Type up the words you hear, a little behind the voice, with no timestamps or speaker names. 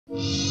Hello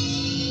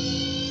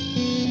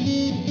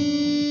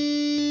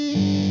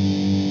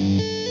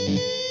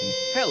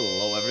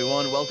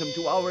everyone, welcome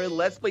to our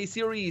Let's Play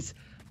series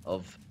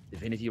of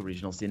Divinity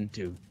Original Sin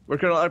 2. We're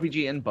Colonel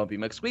RPG and Bumpy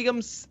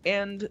McSqueegums,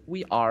 and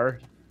we are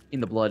in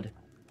the Blood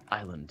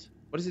Island.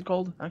 What is it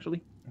called,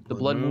 actually? The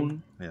Blood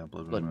Moon? Yeah,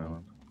 Blood Moon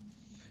Island.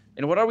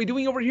 And what are we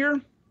doing over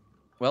here?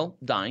 Well,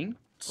 dying.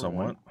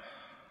 Somewhat.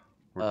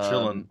 We're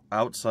chilling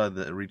outside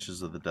the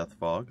reaches of the death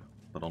fog,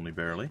 but only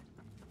barely.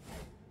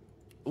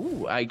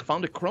 Ooh, I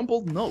found a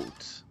crumpled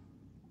note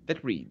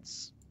that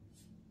reads,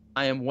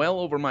 I am well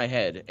over my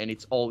head, and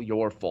it's all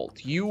your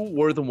fault. You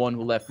were the one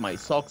who left my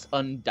socks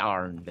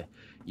undarned.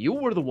 You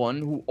were the one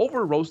who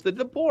over-roasted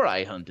the boar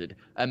I hunted.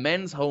 A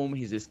man's home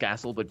is his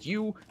castle, but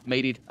you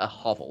made it a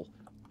hovel.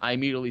 I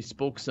merely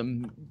spoke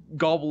some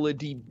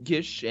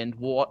gobbledygook and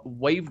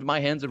waved my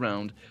hands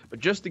around, but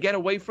just to get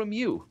away from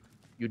you.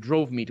 You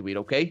drove me to it,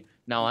 okay?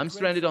 Now I'm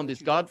stranded on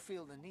this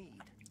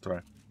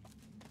Sorry.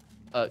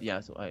 Yeah,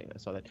 so I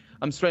saw that.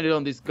 I'm stranded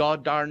on this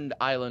god-darned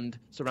island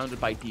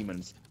surrounded by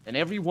demons, and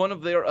every one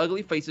of their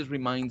ugly faces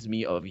reminds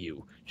me of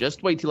you.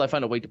 Just wait till I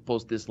find a way to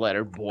post this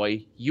letter,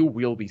 boy. You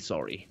will be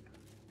sorry.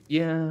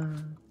 Yeah.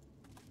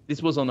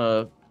 This was on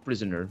a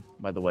prisoner,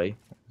 by the way.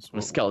 On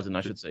a skeleton,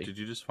 I should say. Did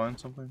you just find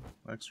something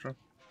extra?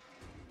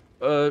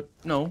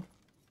 No.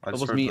 I That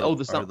just was heard me. The, Oh,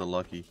 the I sound. heard the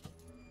lucky.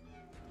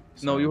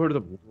 No, you heard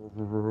the.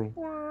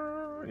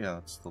 Yeah,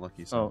 that's the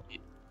lucky sound. Oh,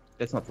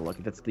 that's not the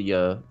lucky. That's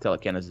the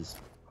telekinesis.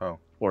 Oh.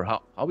 Or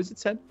how is it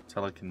said?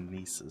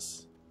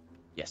 Telekinesis.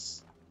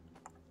 Yes.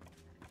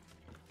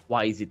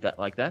 Why is it that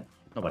like that?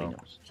 Nobody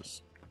knows.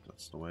 Just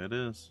that's the way it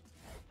is.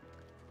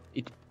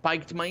 It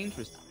piqued my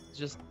interest.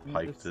 Just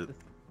Piked it.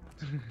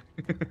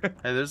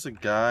 Hey, there's a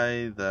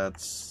guy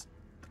that's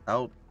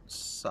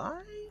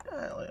outside.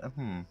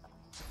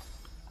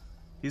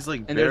 He's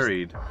like And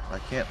buried. I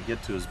can't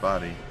get to his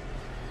body.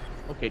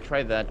 Okay,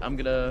 try that. I'm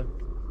gonna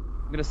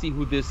see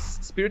who this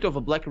spirit of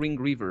a Black Ring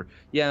Griever.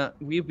 Yeah,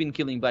 we've been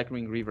killing Black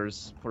Ring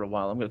Grievers for a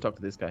while. I'm gonna talk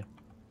to this guy.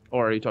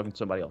 Or are you talking to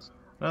somebody else?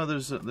 No,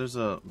 there's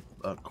a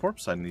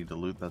corpse I need to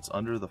loot that's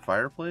under the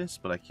fireplace,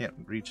 but I can't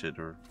reach it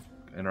or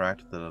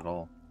interact with it at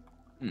all.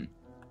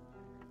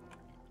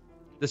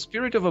 The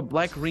spirit of a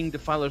Black Ring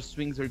Defiler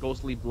swings her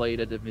ghostly blade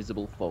at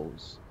invisible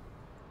foes.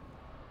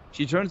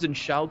 She turns and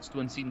shouts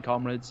to unseen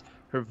comrades.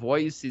 Her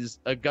voice is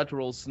a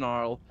guttural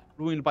snarl,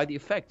 ruined by the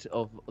effect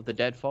of the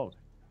dead fog.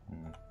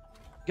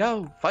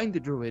 Go, find the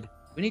druid.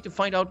 We need to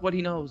find out what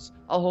he knows.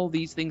 I'll hold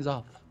these things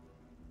off.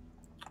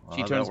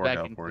 She turns back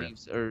and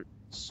cleaves her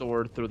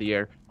sword through the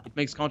air. It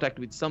makes contact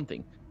with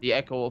something. The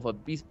echo of a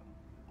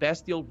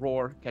bestial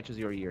roar catches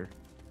your ear.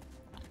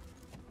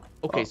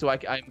 Okay, so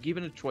I'm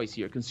given a choice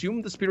here.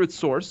 Consume the spirit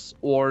source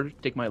or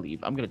take my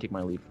leave. I'm going to take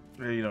my leave.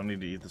 Yeah, you don't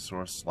need to eat the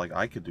source. Like,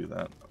 I could do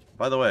that.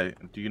 By the way,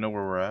 do you know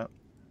where we're at?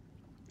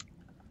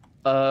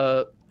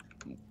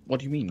 What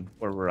do you mean,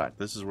 where we're at?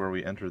 This is where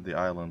we entered the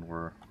island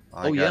where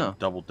I got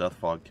double death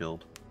fog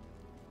killed.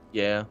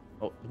 Yeah.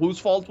 Oh, whose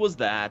fault was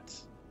that?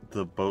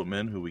 The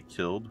boatman who we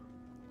killed.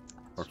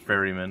 Or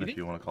ferryman, if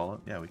you want to call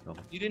it. Yeah, we killed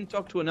him. You didn't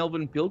talk to an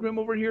elven pilgrim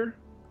over here?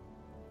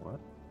 What?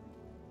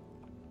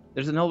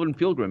 There's an elven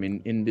pilgrim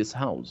in this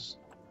house.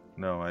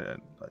 No,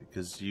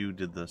 because you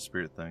did the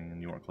spirit thing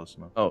and you weren't close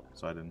enough. Oh.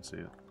 So I didn't see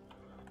it.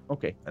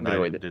 Okay. And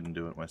I didn't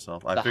do it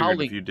myself. I figured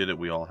howling, if you did it,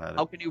 we all had it.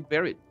 How can you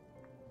bear it?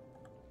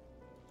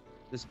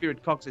 The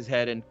spirit cocks his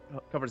head and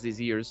covers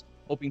his ears,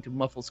 hoping to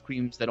muffle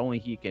screams that only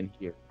he can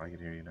hear. I can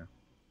hear you now.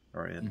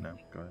 Alright, now.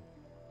 Go ahead.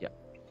 Yeah.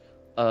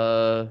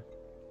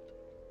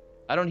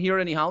 I don't hear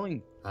any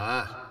howling.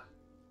 Ah,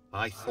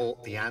 I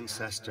thought the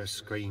ancestor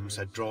screams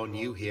had drawn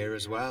you here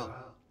as well.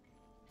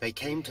 They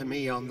came to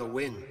me on the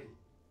wind,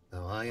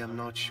 though I am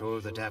not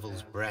sure the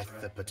devil's breath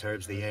that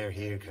perturbs the air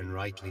here can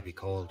rightly be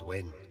called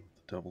wind.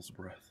 The devil's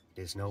breath.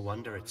 It is no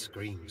wonder it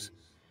screams.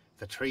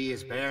 The tree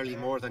is barely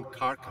more than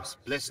carcass,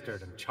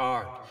 blistered and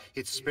charred.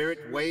 Its spirit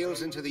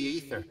wails into the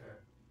ether,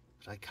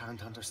 but I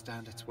can't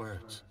understand its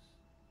words.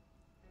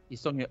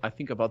 He's talking, I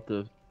think, about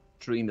the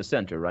tree in the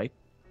center, right?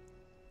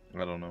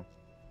 I don't know.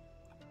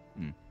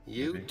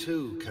 You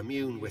too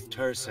commune with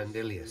Terse and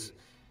Ilias.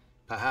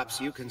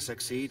 Perhaps you can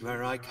succeed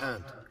where I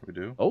can't. We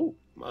do? Oh.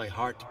 My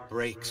heart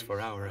breaks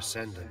for our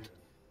ascendant.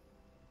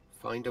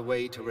 Find a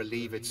way to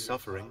relieve its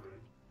suffering,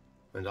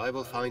 and I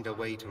will find a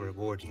way to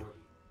reward you.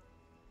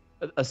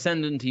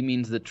 Ascendant, he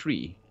means the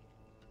tree,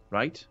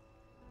 right?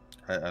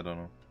 I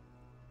don't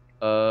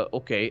know.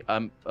 Okay,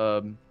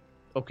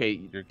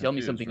 okay, tell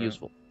me something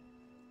useful.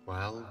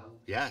 Well,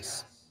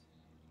 yes.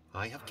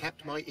 I have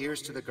kept my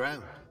ears to the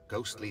ground,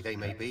 ghostly they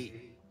may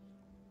be.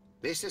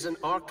 This is an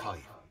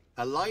archive,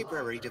 a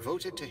library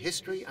devoted to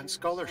history and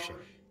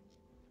scholarship.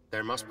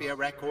 There must be a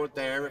record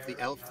there of the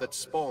elf that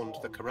spawned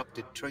the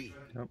corrupted tree.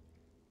 Yep.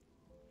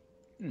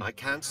 I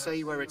can't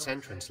say where its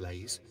entrance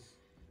lays.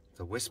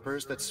 The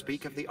whispers that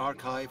speak of the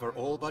archive are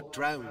all but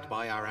drowned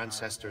by our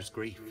ancestors'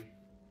 grief.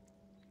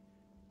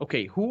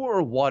 Okay, who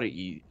or what are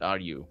you?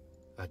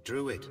 A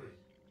druid.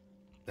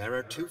 There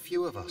are too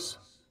few of us.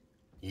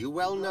 You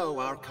well know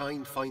our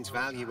kind finds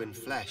value in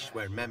flesh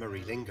where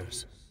memory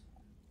lingers.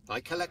 I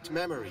collect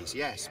memories,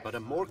 yes, but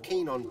am more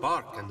keen on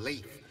bark and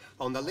leaf.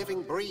 On the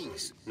living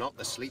breeze, not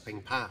the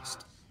sleeping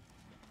past.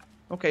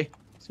 Okay,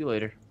 see you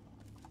later.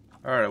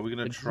 Alright, are we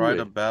gonna A try to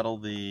druid. battle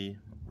the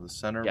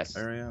center Yes.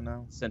 area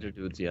now? Center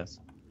dudes, yes.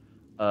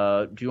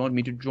 Do you want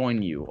me to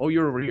join you? Oh,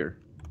 you're over here.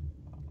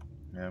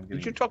 Yeah, I'm Did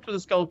getting... you talk to the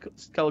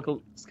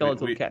skeletal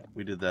cat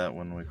We did that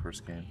when we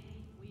first came.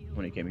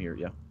 when he came here?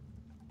 Yeah.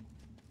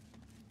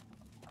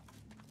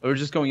 Or we're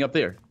just going up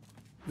there.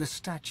 The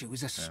statue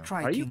is a Are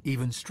striking,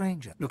 even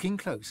stranger. Looking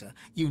closer,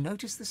 you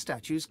notice the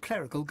statue's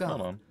clerical Hold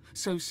garb, on.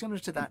 so similar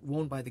to that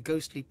worn by the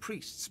ghostly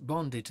priests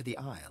bonded to the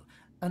Isle.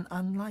 An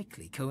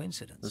unlikely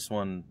coincidence. This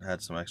one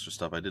had some extra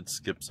stuff. I did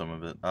skip some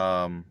of it.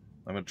 I'm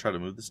gonna try to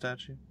move the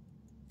statue.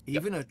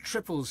 Even a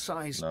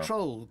triple-sized No.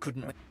 troll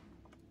couldn't make...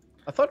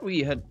 I thought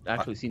we had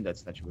actually seen that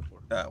statue before.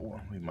 Well,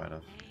 we might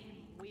have.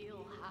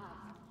 We'll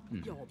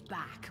have your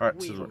back.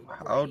 Alright, so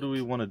how do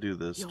we want to do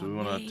this? Do we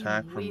want to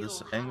attack from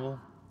this angle?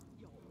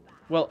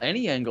 Well,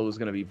 any angle is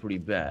going to be pretty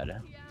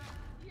bad.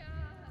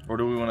 Or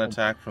do we want to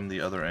attack from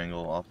the other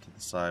angle off to the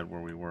side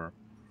where we were?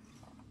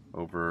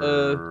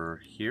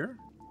 Over here?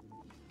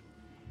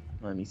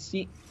 Let me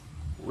see.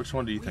 Which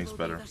one do you think's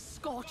better?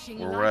 Where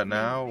Where we're at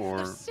now, or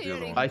the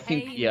other one? I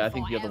think the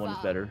other one is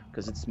better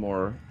because it's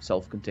more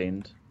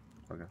self-contained.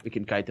 Okay. We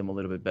can kite them a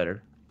little bit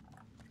better.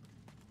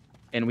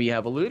 And we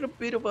have a little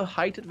bit of a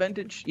height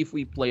advantage if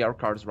we play our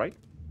cards right.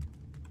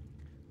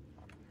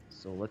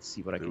 So let's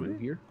see what I can do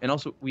here. And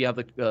also we have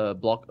the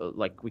block,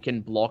 like we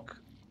can block,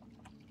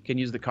 can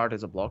use the card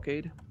as a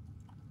blockade.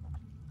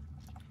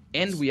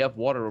 And we have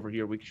water over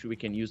here which we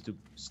can use to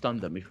stun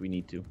them if we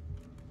need to.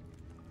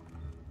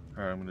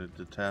 Alright, I'm going to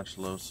detach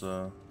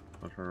Losa,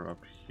 put her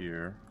up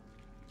here.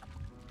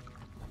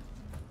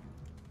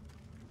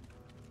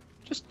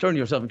 Just turn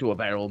yourself into a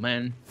barrel,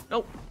 man.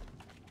 Nope.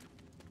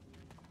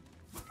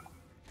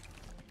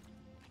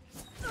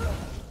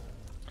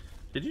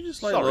 Did you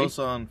just light Sorry.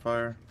 Losa on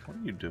fire? What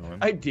are you doing?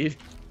 I did.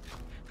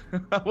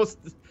 I was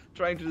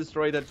trying to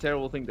destroy that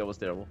terrible thing that was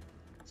terrible.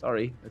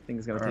 Sorry, that thing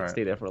is gonna Alright.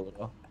 stay there for a little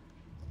while.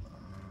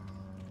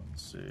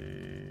 Let's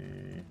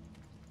see...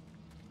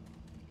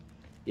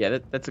 Yeah,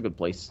 that's a good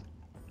place.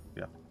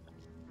 Yeah.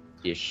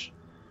 Ish.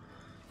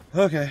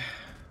 Okay.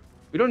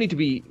 We don't need to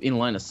be in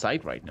line of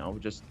sight right now. We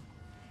just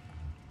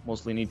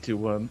mostly need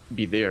to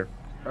be there.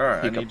 Alright,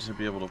 I Pick need up- to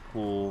be able to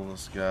pull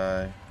this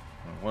guy, or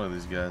one of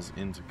these guys,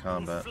 into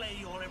combat.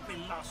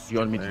 You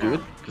want me to do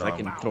it? Because I Um,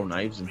 can throw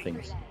knives and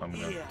things. I'm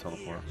gonna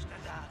teleport.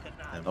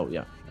 And Oh,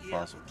 yeah. if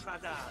possible.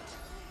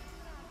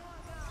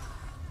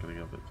 Gotta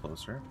go a bit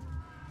closer.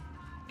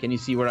 Can you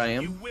see where I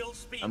am?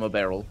 I'm a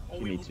barrel.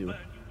 You need to.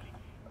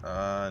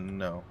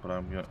 No, but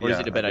I'm gonna... Or is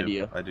it a bad I do.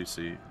 idea? I do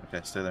see.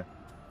 Okay, stay there.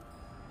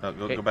 No,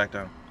 go Okay. go back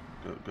down.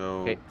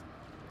 Go Okay.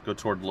 go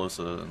toward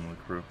Losa and the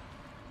crew.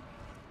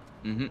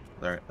 Mm-hmm.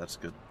 Alright, that's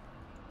good.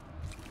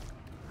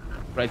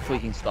 Right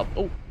clicking stop.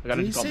 Oh, I got Did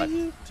he into see combat.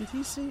 you? Did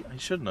he see? He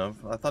shouldn't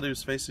have. I thought he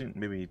was facing...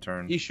 Maybe he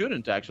turned. He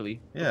shouldn't actually.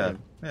 Yeah,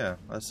 yeah.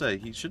 I say,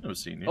 he shouldn't have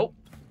seen you. Oh.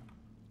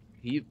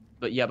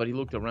 But he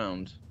looked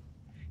around.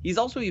 He's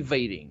also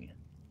evading.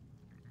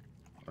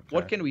 Okay.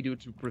 What can we do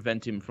to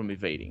prevent him from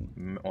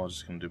evading? I'm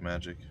just gonna do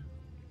magic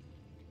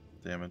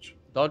damage.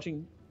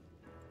 Dodging?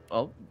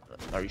 Well,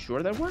 are you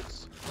sure that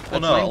works? Well,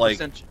 That's no, like...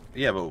 9%.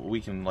 Yeah, but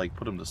we can, like,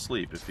 put him to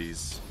sleep if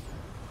he's...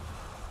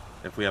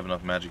 If we have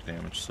enough magic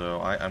damage.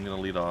 So I'm gonna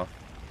lead off.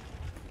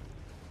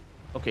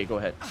 Okay, go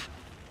ahead.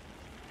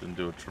 Didn't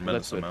do a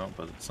tremendous good. amount,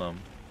 but it's some.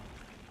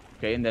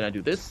 Okay, and then I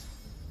do this.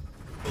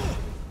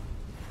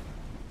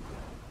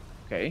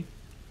 Okay.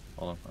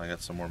 Hold on, I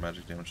got some more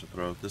magic damage to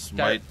throw. This Got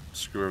might it.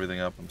 screw everything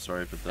up. I'm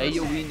sorry if it does.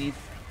 AoE needs...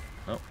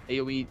 Oh.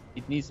 AoE,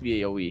 it needs to be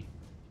AoE.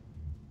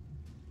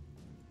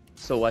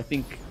 So I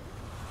think...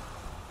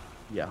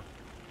 Yeah.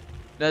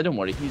 Nah, don't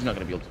worry, he's not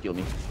gonna be able to kill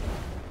me.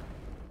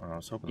 I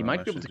was hoping He that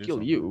might be able to actually do kill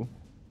something. you.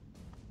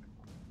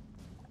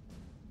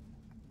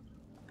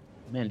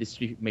 Man, this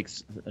tree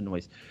makes a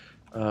noise.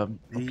 He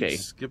Okay.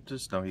 skipped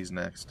us. No, he's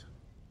next.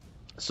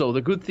 So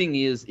the good thing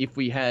is, if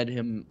we had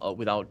him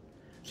without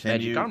Can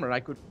magic you armor, I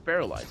could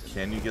paralyze him.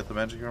 can you get the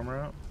magic armor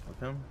out with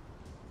him?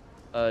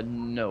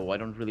 No, I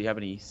don't really have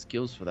any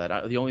skills for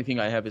that. The only thing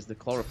I have is the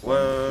chloroform.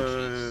 which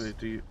is...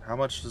 Do you? How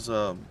much does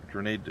a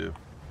grenade do?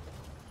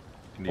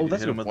 Can you Oh,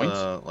 that's hit a him with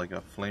point. like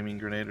a flaming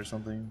grenade or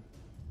something?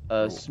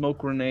 Smoke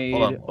grenade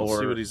Hold on, let's or...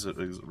 see what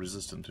he's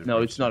resistant to. No,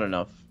 first. it's not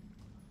enough.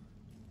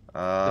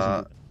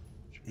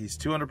 He's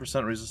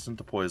 200% resistant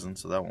to poison,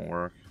 so that won't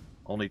work.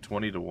 Only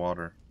 20 to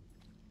water.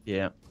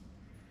 Yeah.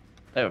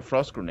 I have a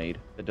frost grenade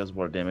that does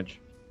water damage.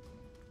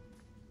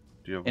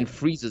 Do you have? And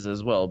freezes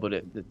as well, but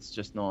it's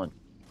just not...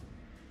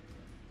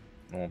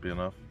 It won't be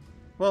enough.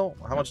 Well,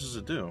 how much does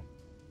it do?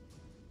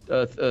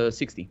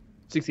 60.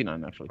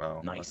 69, actually.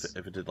 Well, Nice.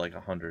 if it did like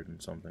 100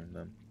 and something,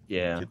 then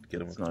Yeah. you could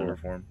get him it's with not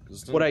enough. chloroform.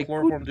 Doesn't What I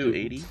chloroform could do do-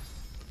 80?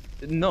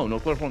 No,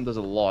 chloroform does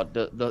a lot.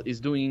 It's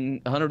doing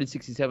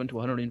 167 to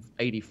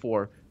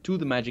 184 to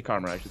the magic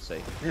armor, I should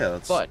say. Yeah,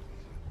 that's. But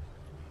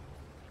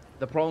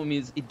the problem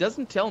is, it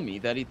doesn't tell me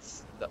that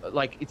it's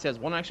like it says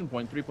one action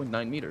point,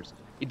 3.9 meters.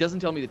 It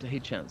doesn't tell me the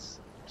hit chance.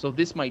 So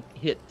this might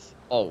hit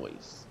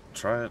always.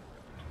 Try it.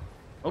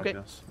 Okay. I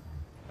guess.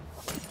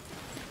 Oh,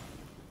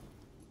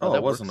 Oh, that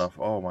that was works. enough.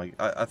 Oh my!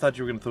 I thought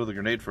you were gonna throw the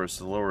grenade first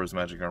to lower his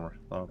magic armor.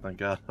 Oh, thank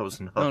God, that was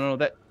enough. No,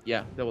 that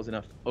was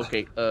enough.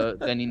 Okay,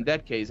 then in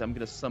that case, I'm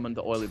gonna summon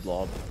the oily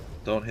blob.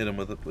 Don't hit him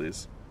with it,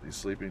 please. He's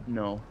sleeping.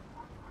 No.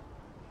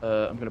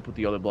 I'm gonna put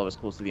the oily blob as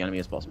close to the enemy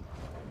as possible.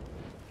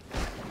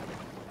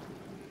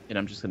 And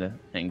I'm just gonna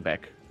hang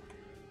back.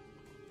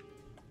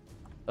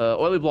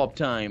 Oily blob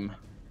time.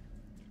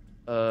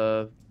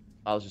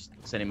 I'll just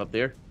send him up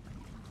there.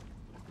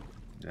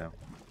 Yeah.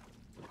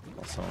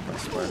 I'll summon my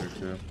spider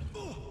too.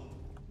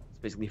 It's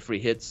basically free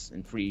hits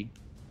and free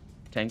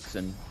tanks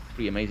and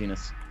free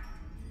amazingness.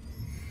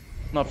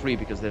 Not free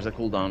because there's a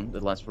cooldown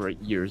that lasts for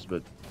years,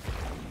 but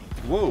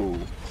Whoa!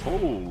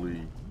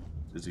 Holy!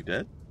 Is he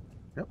dead?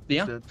 Yep. He's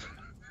yeah.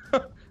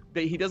 dead.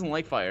 He doesn't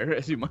like fire,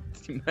 as you might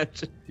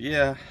imagine.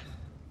 Yeah.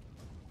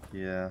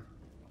 Yeah.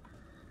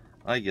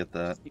 I get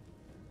that.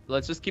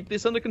 Let's just keep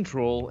this under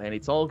control, and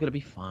it's all gonna be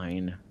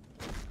fine.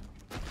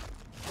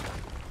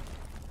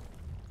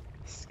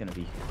 It's gonna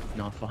be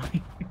not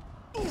fine.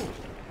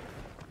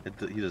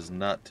 He does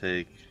not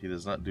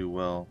do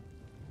well.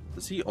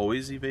 Is he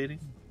always evading?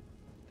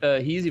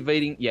 He's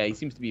evading. Yeah, he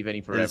seems to be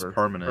evading forever. It's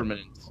permanent.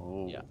 Permanent.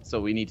 Oh. Yeah. So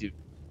we need to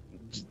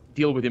just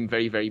deal with him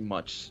very, very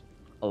much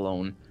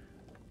alone.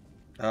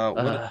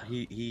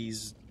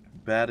 He's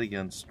bad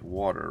against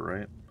water,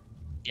 right?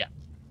 Yeah.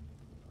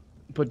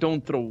 But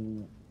don't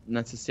throw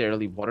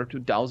necessarily water to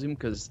douse him,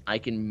 because I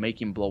can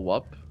make him blow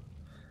up.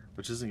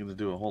 Which isn't going to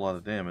do a whole lot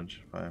of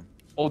damage. If I'm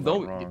Oh not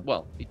no! wrong.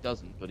 Well, it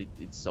doesn't, but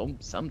it's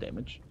some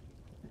damage.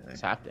 Yeah.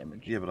 It's half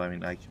damage. Yeah, but I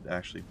mean, I could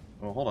actually.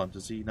 Well, hold on.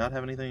 Does he not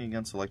have anything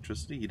against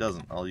electricity? He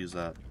doesn't. I'll use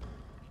that.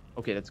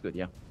 Okay, that's good.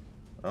 Yeah.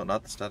 Oh,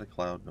 not the static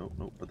cloud. Nope,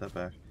 nope. Put that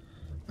back.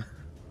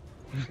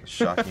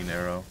 Shocking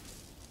arrow.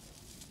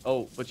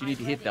 Oh, but you need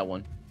to hit that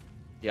one.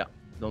 Yeah.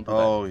 Don't do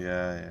Oh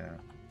yeah, yeah.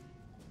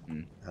 Hmm.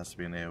 It has to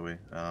be an AOE.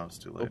 Oh, it's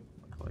too late.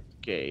 that.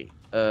 Okay.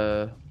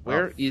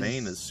 Where is?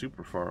 Thane is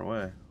super far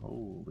away.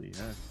 Holy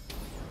heck.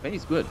 Thane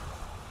is good.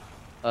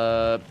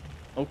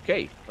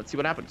 Okay. Let's see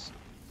what happens.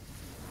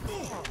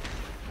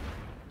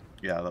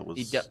 Yeah, that was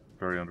He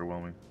very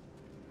underwhelming.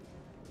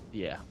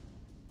 Yeah.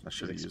 I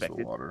should have used the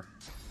expected. water.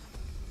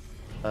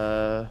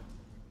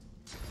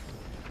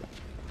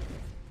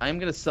 I'm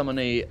gonna summon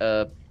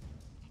a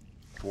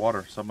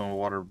Water. Summon a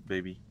water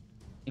baby.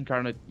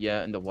 incarnate.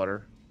 Yeah, in the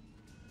water.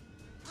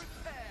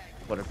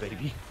 Water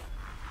baby.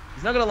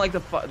 He's not gonna like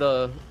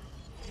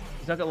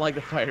He's not gonna like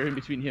the fire in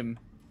between him,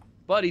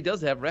 but he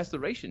does have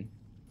restoration.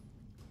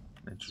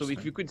 So Interesting.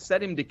 if you could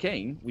set him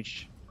decaying,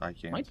 which I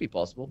can't. might be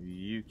possible.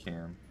 You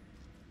can.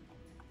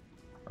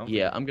 Okay.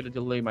 Yeah, I'm gonna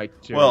delay my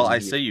turn. Well, I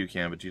here. say you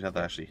can, but you'd have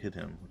to actually hit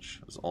him,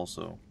 which is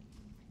also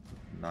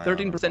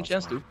 13%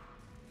 chance to.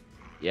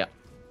 Yeah.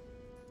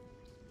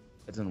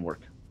 That doesn't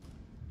work.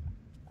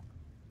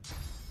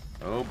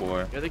 Oh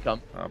boy. Here they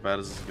come. How bad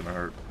is this gonna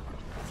hurt?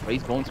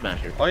 Raise Bone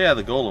Smasher. Oh yeah,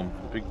 the golem.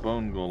 The big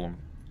bone golem.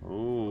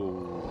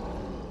 Oh.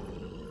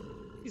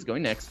 He's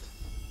going next.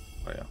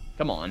 Oh yeah.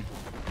 Come on.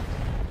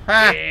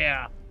 Ha!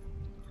 Yeah.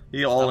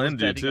 He all I was in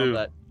you betting on too.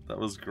 that. That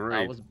was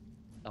great.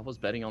 I was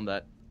betting on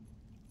that.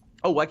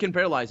 Oh, I can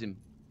paralyze him.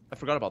 I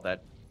forgot about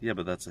that. Yeah,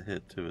 but that's a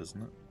hit too,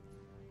 isn't it?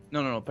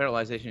 No.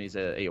 Paralyzation is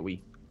a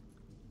AOE.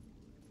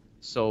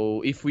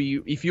 So if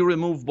you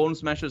remove Bone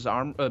Smasher's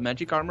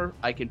magic armor,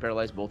 I can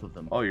paralyze both of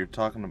them. Oh, you're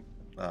talking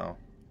to. Oh.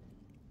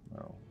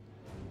 No.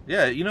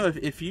 Yeah, you know,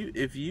 if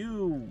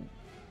you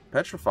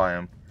petrify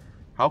him,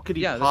 how could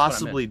he Yeah, that's what I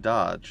possibly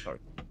dodge? Sorry.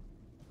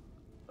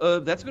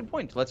 That's a good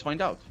point. Let's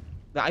find out.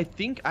 I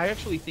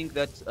actually think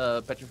that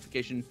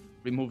petrification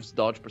removes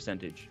dodge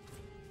percentage,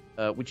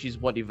 which is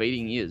what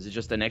evading is. It's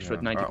just an extra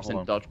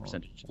 90% dodge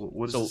percentage.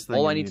 What is So this thing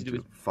all you I need to do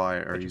is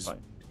fire? petrify.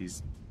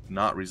 He's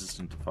not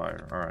resistant to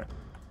fire. All right.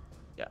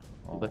 Yeah,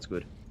 well, Oh. that's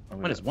good.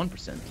 I'm Minus gonna-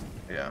 1%.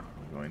 Yeah,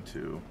 I'm going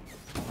to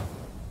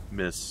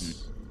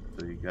miss.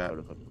 So you got. Sort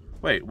of.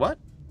 Wait, what?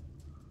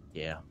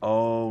 Yeah.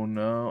 Oh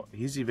no,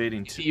 he's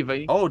evading Is too. he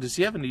evading? Oh, does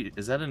he have an?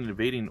 Is that an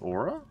evading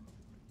aura?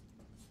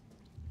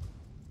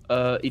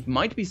 It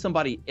might be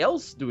somebody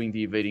else doing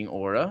the evading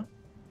aura,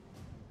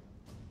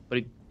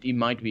 but it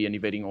might be an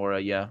evading aura.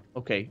 Yeah.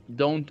 Okay.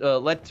 Don't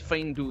let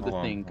Fane do the Hold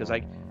on, thing, because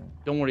hold I on.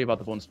 don't worry about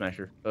the Bone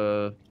Smasher.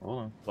 Hold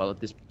on. Well, at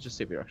this just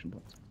save your action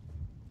points.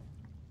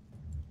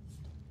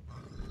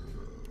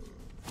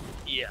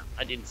 Yeah,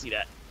 I didn't see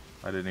that.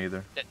 I didn't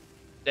either.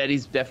 That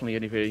is definitely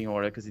an evading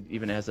aura, because it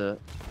even has a.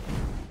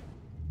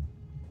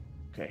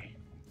 Okay.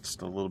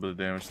 Just a little bit of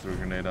damage through a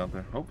grenade out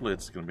there. Hopefully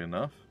it's gonna be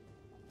enough.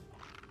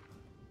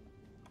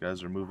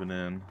 Guys are moving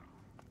in,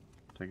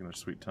 taking their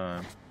sweet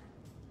time.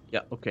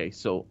 Yeah. Okay.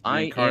 So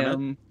I incarnate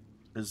am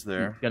Is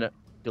there? gonna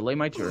delay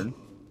my turn.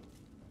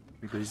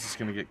 Because he's just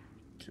gonna get.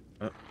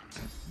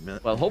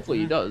 Well, hopefully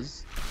he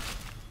does.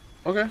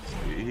 Okay.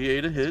 He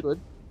ate a That's hit. good.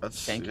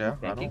 That's Thank you, yeah.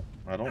 thank you.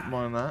 I don't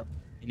mind that.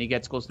 And he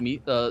gets close to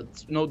me.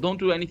 No, don't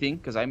do anything,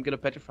 because I'm gonna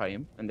petrify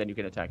him, and then you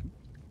can attack him.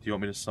 Do you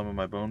want me to summon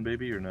my bone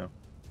baby or no?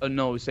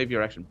 No, save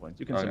your action points.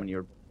 You can Okay. summon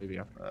your baby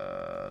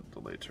after.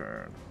 Delay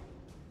turn.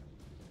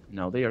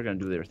 Now they are gonna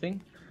do their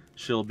thing.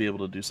 She'll be able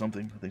to do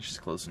something. I think she's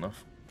close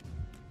enough.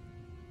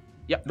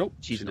 Yep. Nope,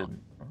 She's she not.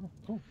 didn't. Oh,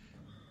 cool.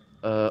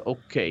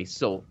 Okay,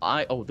 so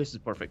oh, this is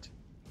perfect.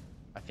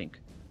 I think.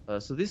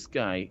 So this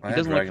guy, I he had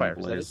doesn't like Dragon fire.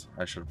 Is that Blaze.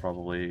 it? I should have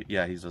probably.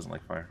 Yeah, he doesn't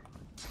like fire.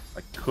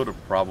 I could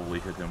have probably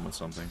hit him with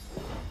something.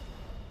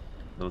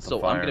 But it's a So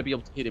I'm fire. gonna be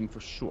able to hit him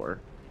for sure.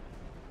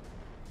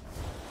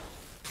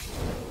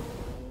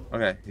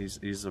 Okay,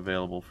 he's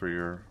available for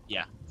your.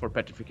 Yeah, for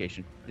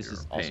petrification. This your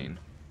is pain.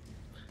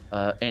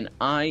 awesome. And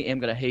I am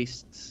gonna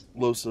haste.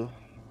 Losa,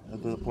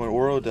 at that point,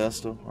 or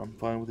Odesto. I'm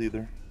fine with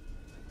either.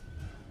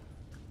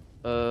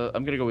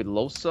 I'm gonna go with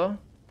Losa,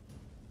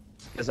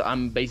 because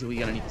I'm basically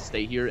gonna need to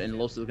stay here, and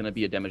Losa is gonna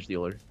be a damage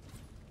dealer.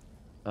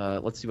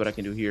 Let's see what I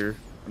can do here.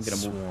 I'm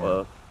gonna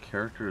move.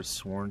 Character is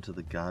sworn to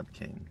the God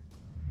King.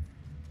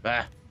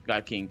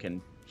 God King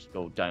can just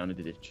go die on a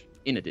ditch.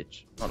 In a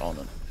ditch, not on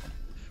them.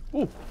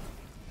 Ooh.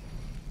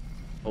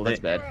 Oh, that's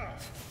bad.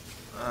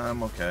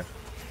 I'm okay.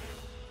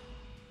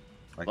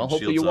 I Well, can hopefully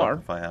shields you up are.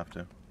 if I have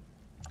to.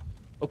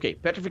 Okay,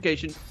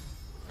 petrification.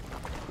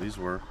 Please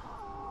work.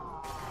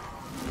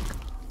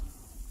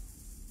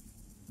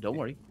 Don't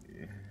worry.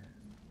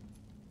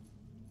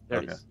 There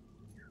it Okay. is.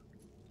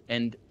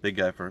 And Big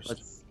guy first.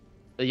 let's.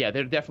 Yeah, they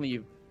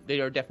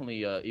are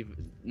definitely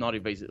not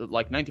evasive.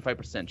 Like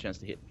 95% chance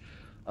to hit.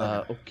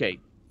 Okay.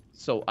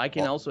 So I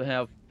can also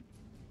have.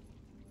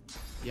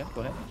 Yeah,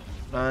 go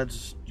ahead.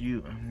 Just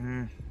you.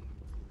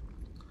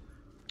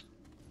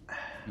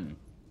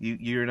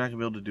 You're not gonna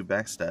be able to do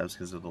backstabs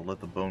because it'll let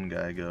the bone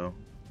guy go.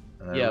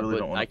 And Yeah, I really but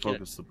don't want I to can-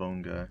 focus the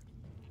bone guy.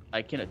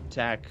 I can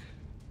attack.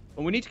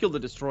 Well, we need to kill the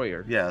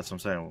destroyer. Yeah, that's what I'm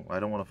saying. I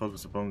don't want to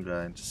focus the bone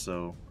guy just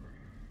so.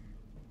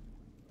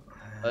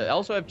 I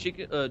also have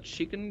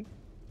chicken.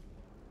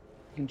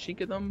 Can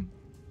chicken them?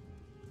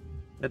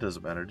 It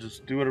doesn't matter.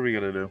 Just do whatever you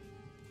gotta do.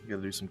 You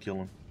gotta do some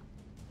killing.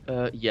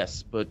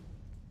 Yes, but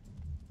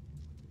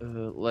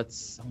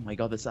let's. Oh my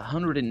god, that's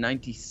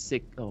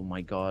 196. Oh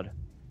my god.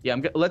 Yeah,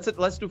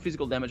 let's do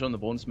physical damage on the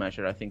bone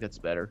smasher. I think that's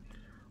better.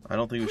 I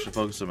don't think we should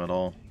focus him at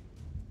all.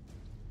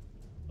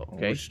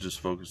 Okay. We should just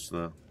focus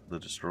the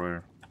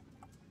destroyer.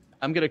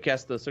 I'm gonna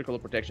cast the circle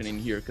of protection in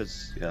here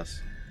because Yes.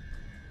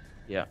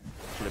 yeah,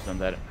 should have done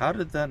that. How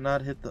did that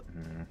not hit the?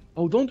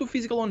 Oh, don't do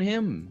physical on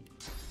him.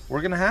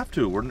 We're gonna have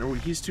to.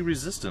 He's too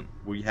resistant.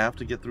 We have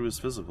to get through his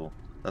physical.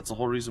 That's the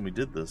whole reason we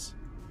did this.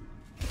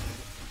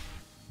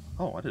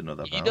 Oh, I didn't know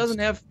that. He bounced. doesn't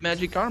have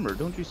magic armor.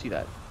 Don't you see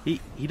that? He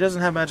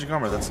doesn't have magic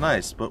armor. That's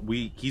nice, but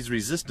he's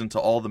resistant to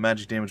all the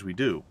magic damage we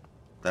do.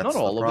 That's Not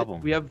all the problem.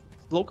 of it. We have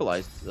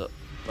localized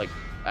like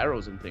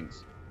arrows and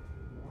things.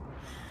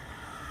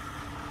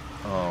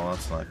 Oh,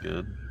 that's not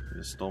good. You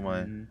just stole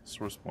my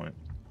source point.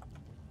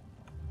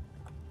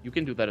 You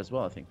can do that as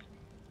well, I think.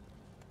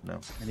 No,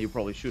 And you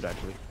probably should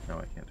actually. no,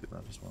 I can't do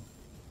that as well.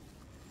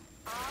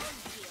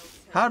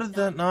 How did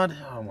that not?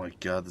 Oh my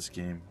god, this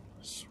game.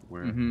 I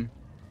swear. Mm-hmm.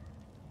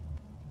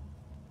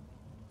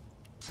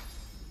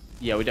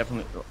 Yeah, we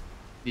definitely.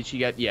 Did she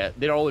get? Yeah,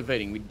 they're all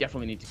evading. We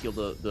definitely need to kill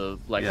the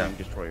Black Yeah. Ring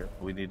Destroyer.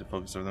 We need to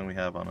focus everything we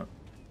have on it.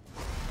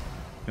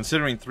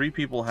 Considering 3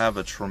 people have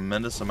a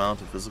tremendous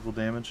amount of physical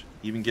damage,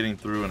 even getting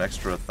through an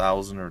extra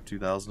 1,000 or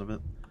 2,000 of it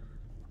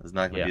is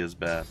not going to Yeah. be as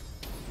bad.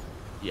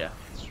 Yeah,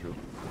 that's true.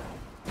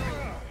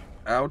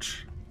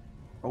 Ouch.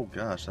 Oh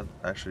gosh, that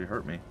actually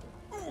hurt me.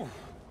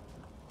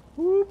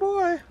 Ooh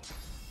boy.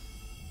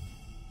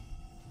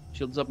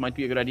 Shields up might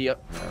be a good idea.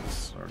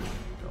 That's already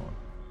going.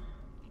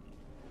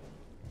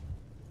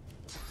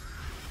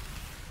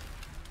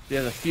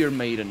 Yeah, the Fear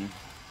Maiden.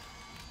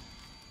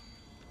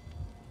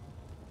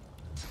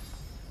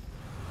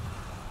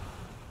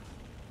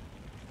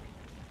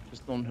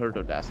 Just don't hurt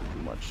Audacity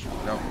too much.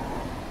 No,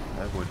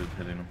 I avoided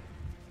hitting him.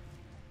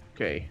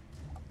 Okay.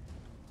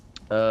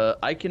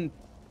 I can.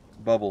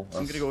 Bubble.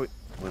 I'm gonna go.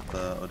 with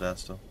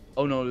Odesto.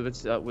 Oh no,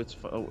 it's.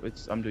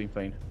 I'm doing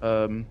fine.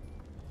 I'm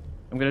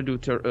gonna do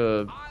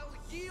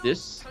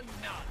this.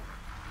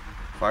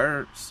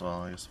 Fire. So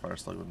I guess Fire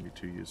Slug wouldn't be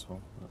too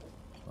useful. But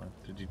it's fine.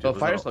 Did you do? Oh, was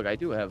Fire that a- Slug. I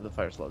do have the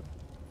Fire Slug.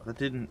 That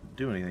didn't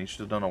do anything. You should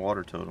have done a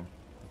water totem.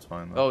 That's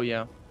fine though. Oh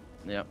yeah,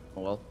 yeah.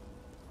 Oh well.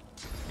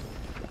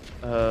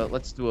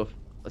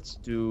 Let's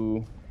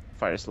do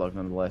Fire Slug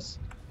nonetheless.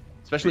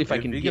 Especially if I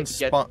can you get.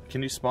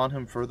 Can you spawn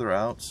him further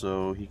out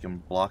so he can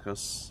block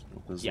us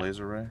with his Yeah.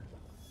 laser ray?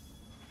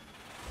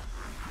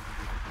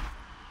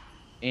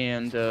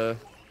 And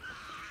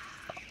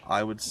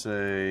I would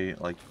say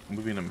like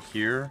moving him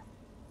here,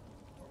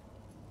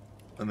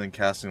 and then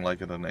casting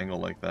like at an angle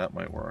like that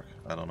might work.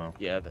 I don't know.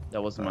 yeah,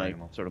 that was my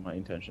Diagonal. sort of my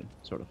intention,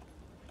 sort of.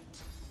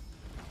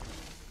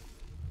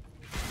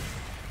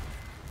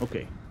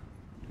 Okay.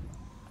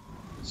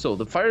 So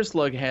the Fire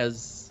Slug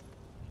has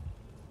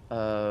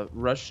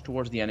rushed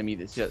towards the enemy.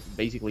 That's just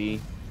basically.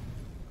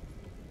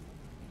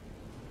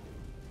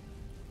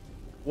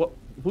 What?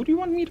 Who do you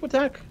want me to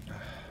attack?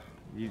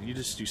 You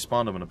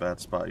spawned him in a bad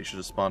spot. You should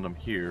have spawned him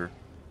here,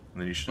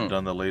 and then you should have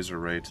done the laser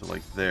ray to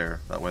like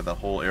there. That way, that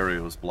whole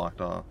area was blocked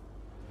off.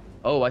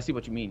 Oh, I see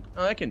what you mean.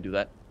 I can do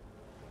that.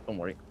 Don't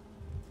worry.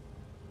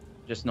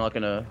 Just not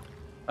gonna.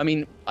 I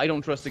mean, I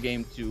don't trust the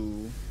game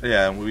to...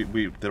 Yeah,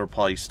 and they'll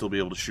probably still be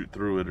able to shoot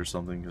through it or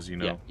something, because, you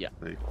know, Yeah.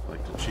 they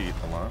like to cheat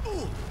a lot.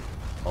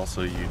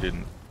 Also, you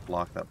didn't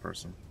block that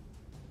person.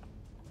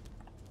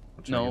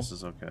 Which I guess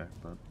is okay,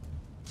 but...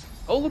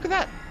 Oh, look at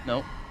that!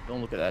 No,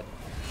 don't look at that.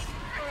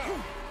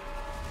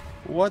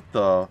 What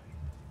the...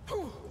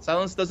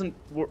 Silence doesn't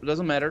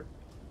matter.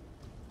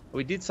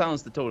 We did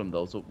silence the totem,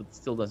 though, so it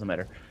still doesn't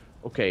matter.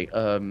 Okay,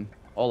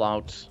 all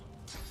out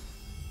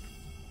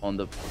on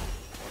the...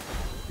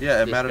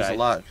 Yeah, it matters a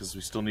lot, because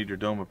we still need your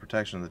Dome of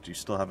Protection that you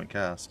still haven't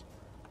cast.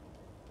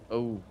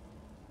 Oh.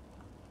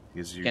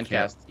 Because you can't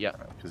cast, yeah.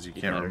 Because you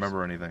can't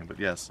remember anything, but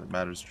yes, it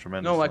matters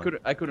tremendously. No,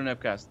 I couldn't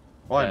have cast.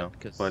 Well, I know,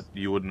 but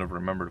you wouldn't have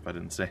remembered if I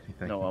didn't say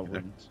anything. No, I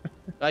wouldn't.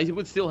 I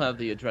would still have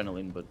the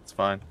adrenaline, but... It's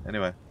fine.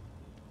 Anyway.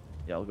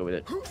 Yeah, I'll go with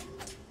it.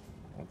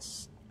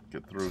 Let's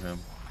get through him.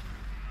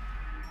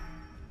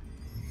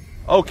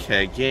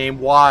 Okay, game,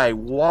 why?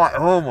 Why?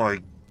 Oh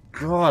my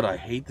god, I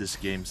hate this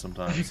game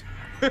sometimes.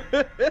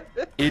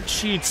 It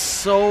cheats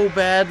so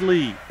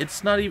badly.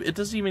 It's not even. It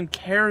doesn't even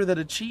care that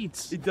it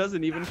cheats. It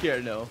doesn't even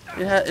care, no.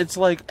 Yeah, it's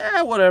like,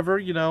 whatever,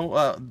 you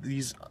know.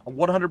 These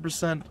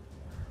 100%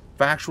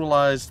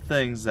 factualized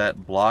things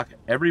that block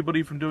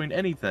everybody from doing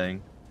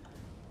anything.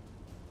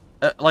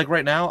 Like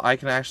right now, I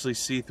can actually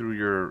see through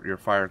your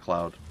fire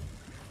cloud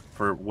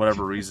for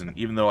whatever reason,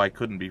 even though I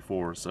couldn't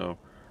before. So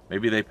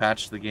maybe they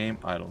patched the game.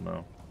 I don't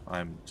know.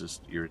 I'm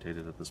just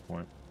irritated at this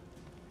point.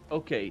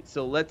 Okay,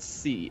 so let's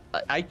see.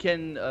 I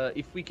can,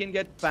 if we can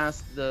get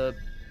past the...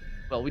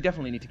 Well, we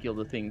definitely need to kill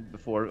the thing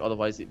before,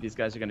 otherwise these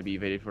guys are going to be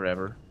evaded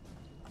forever.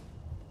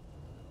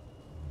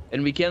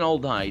 And we can all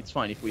die, it's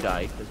fine if we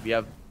die, because we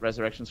have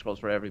resurrection scrolls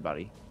for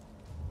everybody.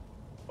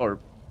 Or,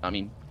 I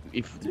mean,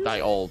 if we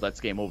die all,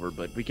 that's game over,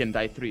 but we can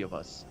die 3 of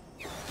us.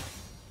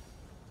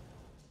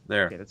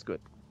 There. Okay, that's good.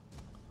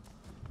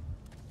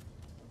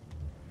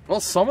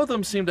 Well, some of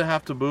them seem to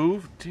have to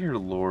move. Dear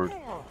Lord.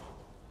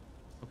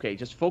 Okay,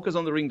 just focus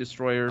on the ring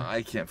destroyer.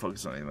 I can't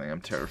focus on anything.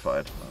 I'm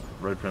terrified.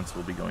 Red Prince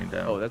will be going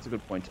down. Oh, that's a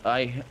good point. What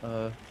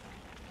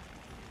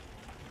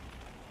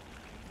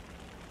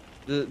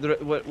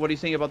are you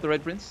saying about the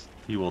Red Prince?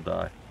 He will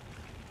die.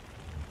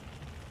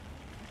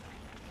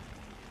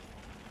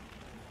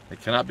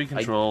 It cannot be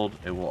controlled.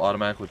 It will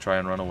automatically try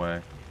and run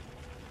away.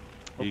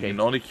 Okay. You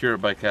can only cure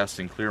it by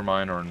casting Clear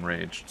Mind or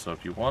Enraged. So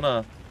if you want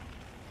to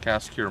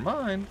cast Cure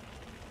Mind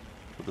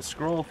with a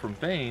scroll from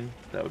Bane,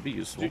 that would be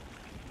useful.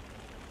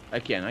 I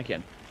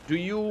can. Do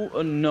you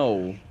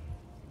know...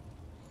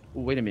 Ooh,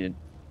 wait a minute.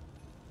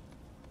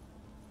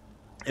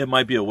 It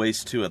might be a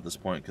waste, too, at this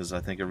point, because I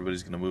think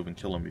everybody's going to move and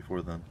kill him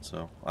before then.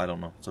 So, I don't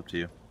know. It's up to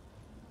you.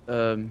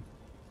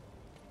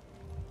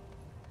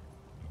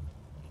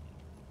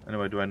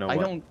 Anyway, do I know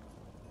what?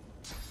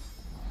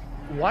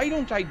 Why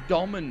don't I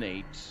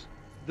dominate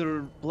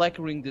the Black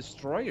Ring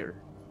Destroyer?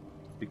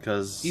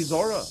 Because... His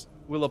aura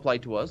will apply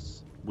to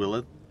us. Will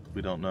it?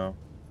 We don't know.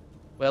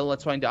 Well,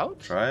 let's find out.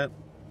 Try it.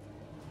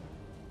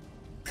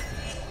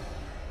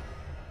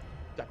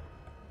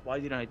 Why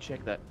didn't I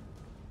check that?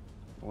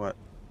 What?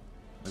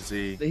 Is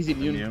he... He's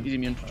immune. He's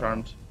immune to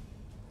Charmed.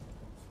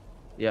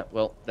 Yeah,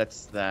 well,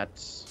 that's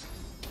that.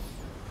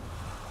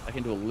 I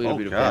can do a little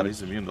bit of damage. Oh god,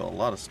 he's immune to a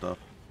lot of stuff.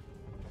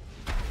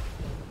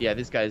 Yeah,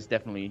 this guy is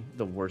definitely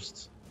the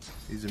worst.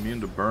 He's immune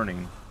to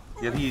burning.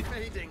 Yet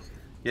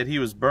he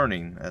was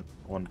burning at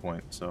one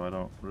point, so I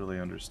don't really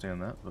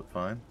understand that, but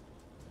fine.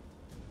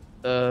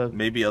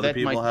 Maybe other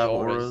people have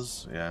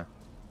auras. Yeah.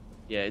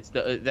 Yeah, it's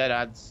the that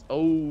adds.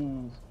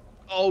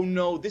 Oh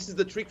no! This is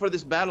the trick for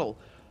this battle.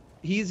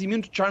 He's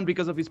immune to charm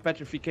because of his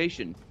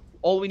petrification.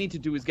 All we need to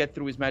do is get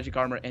through his magic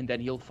armor, and then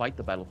he'll fight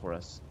the battle for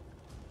us.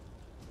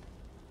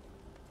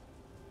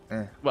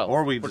 Well,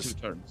 or we for just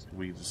 2 turns.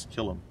 We just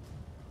kill him.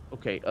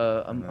 Okay.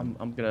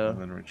 I'm gonna. And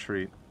then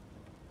retreat.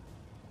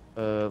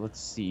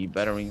 Let's see.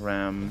 Battering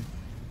ram.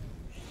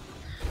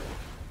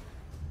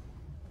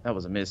 That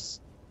was a miss.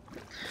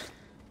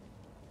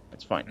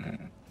 That's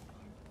fine.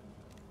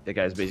 That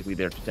guy's basically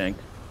there to tank.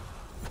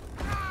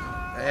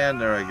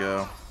 And there I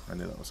go. I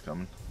knew that was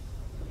coming.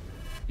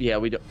 Yeah,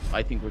 we don't.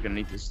 I think we're gonna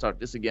need to start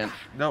this again.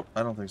 Nope,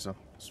 I don't think so.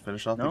 Just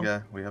finish off the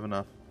guy. We have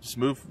enough. Just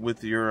move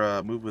with your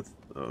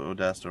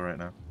Odasto right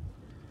now.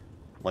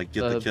 Like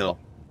get the kill.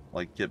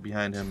 Like get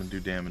behind him and do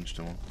damage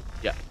to him.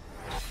 Yeah.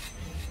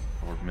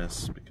 Or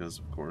miss because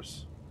of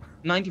course.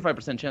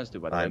 95% chance to,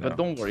 by the way. But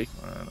don't worry.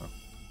 I know.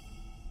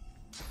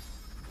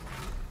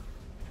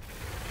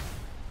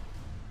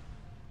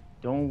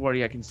 Don't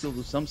worry, I can still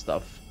do some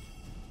stuff.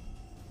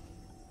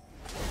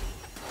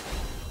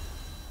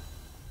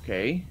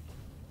 Okay.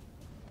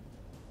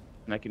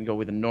 And I can go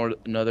with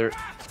another.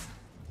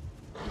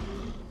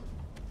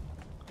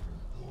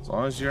 As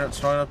long as you're not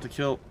strong enough to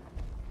kill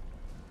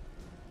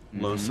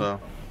Losa.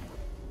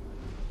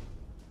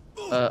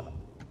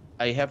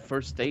 I have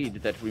first aid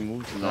that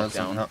removes the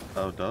knockdown.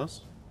 Oh, it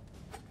does?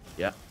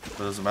 Yeah. But it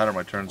doesn't matter,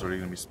 my turn's already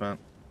going to be spent.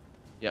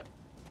 Yep.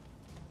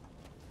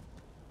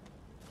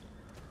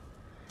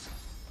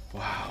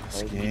 Wow,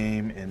 this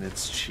game and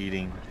its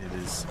cheating, it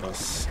is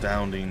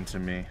astounding to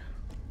me.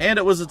 And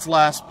it was its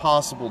last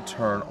possible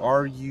turn.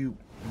 Are you...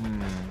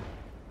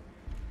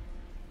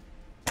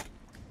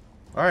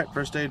 Alright,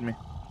 first aid me.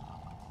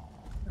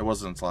 It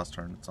wasn't its last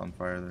turn. It's on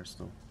fire there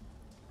still.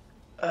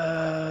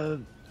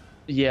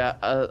 Yeah,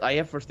 I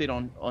have first aid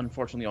on,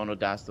 unfortunately, on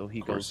Odasto. He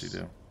Of course goes...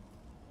 you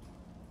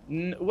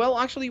do. Well,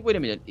 actually, wait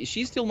a minute. Is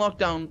she still knocked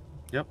down?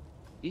 Yep.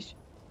 Is she?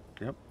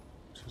 Yep.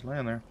 She's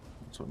laying there.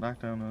 That's what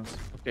knockdown is.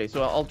 Okay,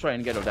 so I'll try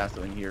and get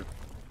Odasto in here.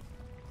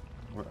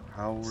 What,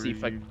 how were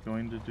you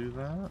going to do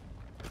that?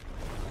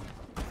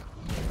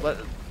 Let,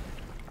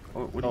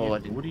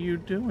 What are you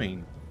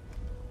doing?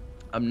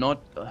 I'm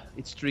not...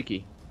 it's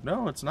tricky.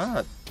 No, it's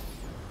not.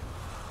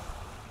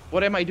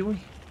 What am I doing?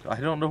 I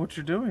don't know what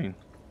you're doing.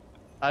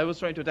 I was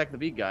trying to attack the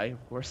big guy,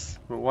 of course.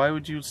 But why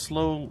would you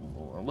slow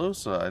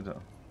Losa?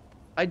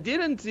 I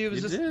didn't. It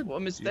was just a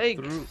mistake.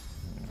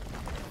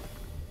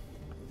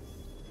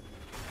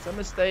 It's a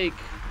mistake.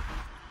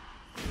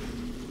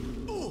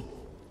 Oh,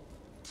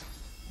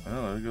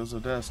 there goes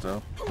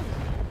Odasto.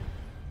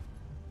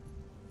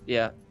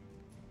 Yeah.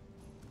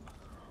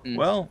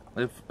 Well,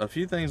 if a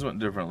few things went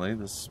differently,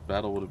 this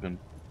battle would have been,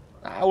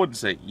 I wouldn't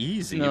say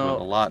easy, but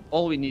a lot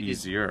all we needed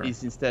easier.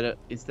 Is instead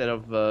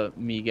of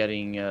me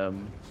getting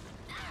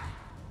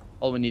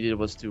all we needed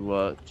was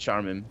to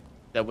charm him.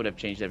 That would have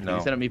changed everything.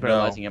 Instead of me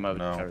paralyzing him, I would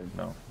charm him.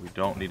 No, we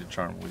don't need to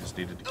charm him. We just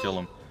needed to kill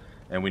him,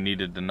 and we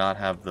needed to not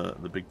have the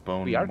big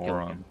bone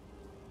moron.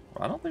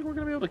 I don't think we're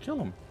gonna be able to kill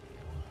him.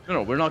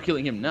 No, we're not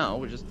killing him now.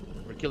 We're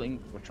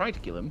trying to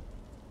kill him.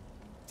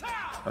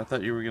 I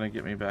thought you were gonna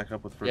get me back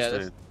up with first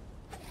aid.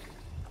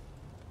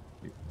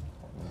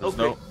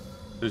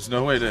 There's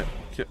no way to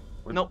kill.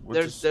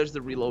 There's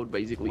the reload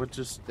basically.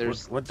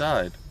 What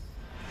died?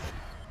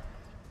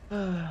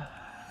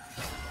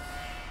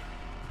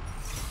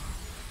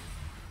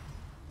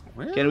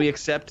 Well, can we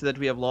accept that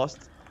we have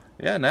lost?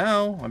 Yeah,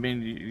 now. I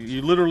mean,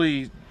 you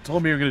literally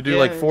told me you were going to do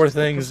like 4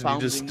 things, and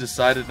you just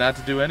decided not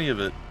to do any of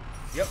it.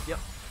 Yep.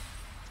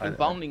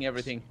 Confounding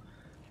everything.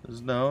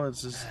 No,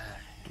 it's just...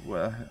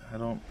 Well, I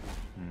don't...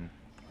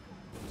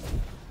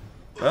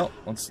 Well,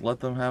 let's let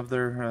them have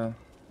their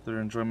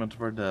enjoyment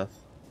of our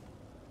death.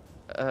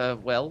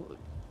 Well,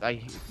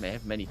 I may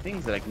have many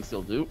things that I can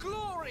still do.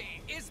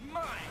 Glory is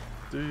mine.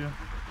 Do you?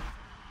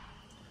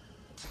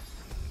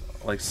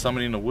 Like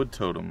summoning a wood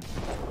totem.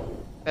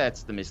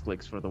 That's the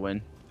misclicks for the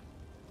win.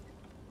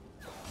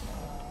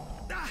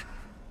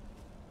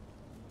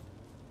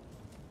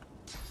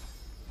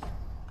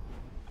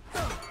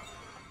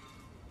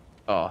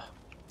 Oh,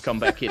 come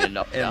back hit and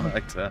up down.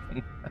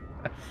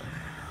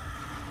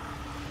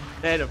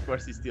 And of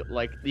course he's still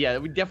like, yeah,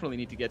 we definitely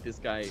need to get this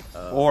guy.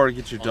 Or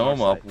get your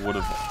dome up. Would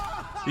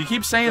have. You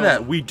keep saying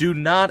that. We do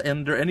not,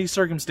 under any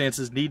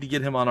circumstances, need to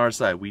get him on our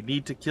side. We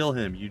need to kill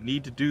him. You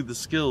need to do the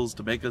skills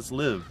to make us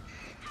live.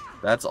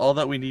 That's all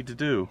that we need to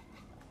do.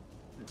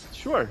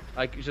 Sure,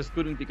 I just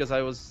couldn't because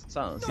I was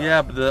silenced.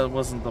 Yeah, but that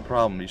wasn't the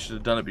problem. You should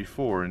have done it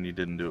before, and you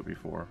didn't do it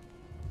before.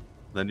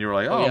 Then you were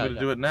like, I'm going to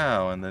do it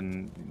now, and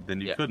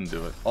then you couldn't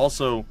do it.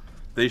 Also,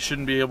 they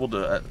shouldn't be able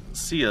to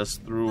see us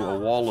through a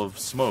wall of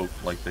smoke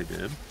like they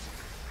did.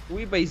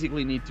 We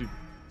basically need to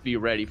be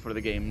ready for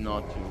the game,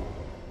 not to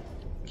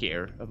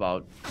care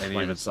about any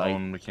of its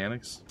own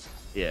mechanics.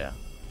 Yeah.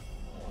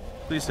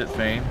 Please hit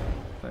Fane.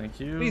 Thank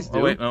you. Please do.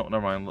 Oh wait, no,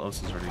 never mind.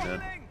 Los is already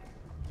dead.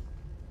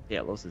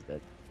 Yeah, Los is dead.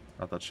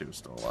 I thought she was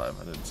still alive.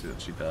 I didn't see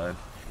that she died.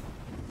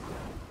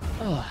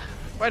 Oh,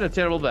 quite a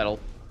terrible battle.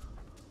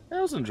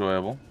 It was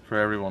enjoyable for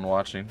everyone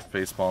watching,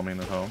 facepalming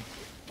at home.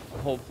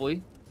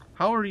 Hopefully.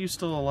 How are you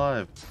still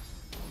alive?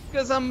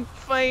 Because I'm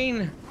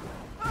fine.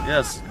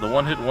 Yes, the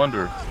one-hit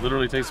wonder.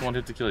 Literally takes 1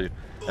 hit to kill you.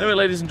 Anyway,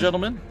 ladies and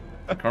gentlemen,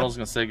 the Colonel's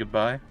going to say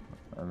goodbye,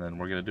 and then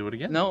we're going to do it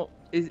again. No,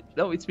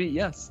 it's me,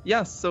 yes.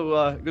 Yes,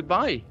 so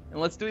goodbye, and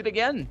let's do it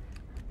again.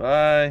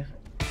 Bye.